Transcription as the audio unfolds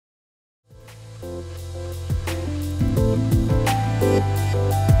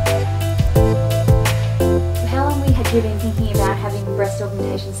have you been thinking about having breast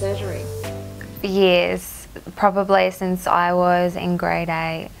augmentation surgery? For years, probably since I was in grade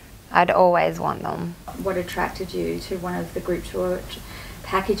 8. I'd always want them. What attracted you to one of the group tour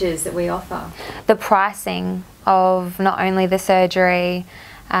packages that we offer? The pricing of not only the surgery,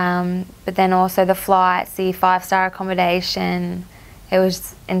 but then also the flights, the 5-star accommodation. It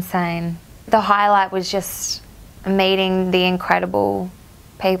was insane. The highlight was just meeting the incredible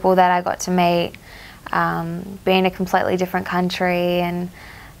people that I got to meet, being in a completely different country and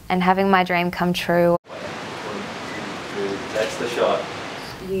having my dream come true. That's the shot.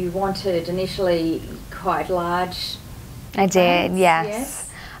 You wanted initially quite large. I did, yes.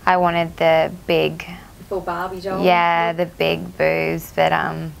 I wanted the big, full Barbie doll. Yeah, the big boobs, but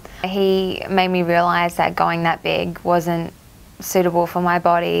he made me realise that going that big wasn't suitable for my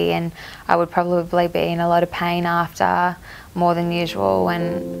body, and I would probably be in a lot of pain after, more than usual,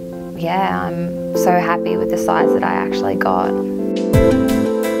 and yeah, I'm so happy with the size that I actually got.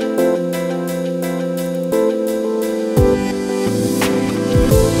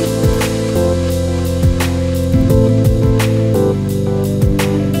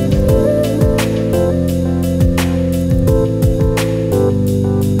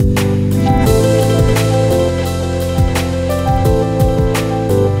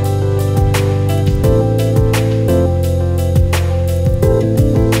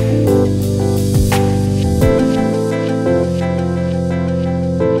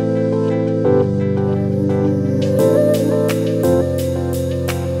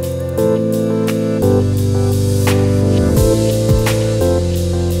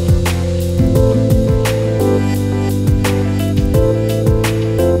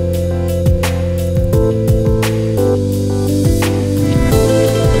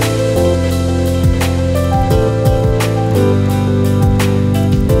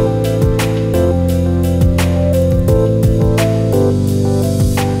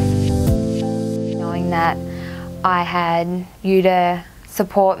 I had you to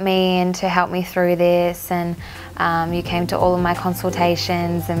support me and to help me through this, and you came to all of my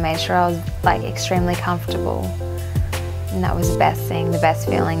consultations and made sure I was like extremely comfortable, and that was the best thing, the best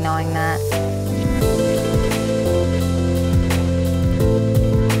feeling, knowing that.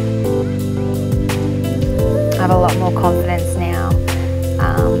 I have a lot more confidence now.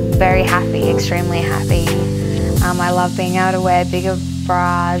 Very happy, extremely happy. I love being able to wear bigger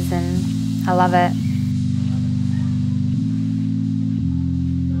bras and I love it.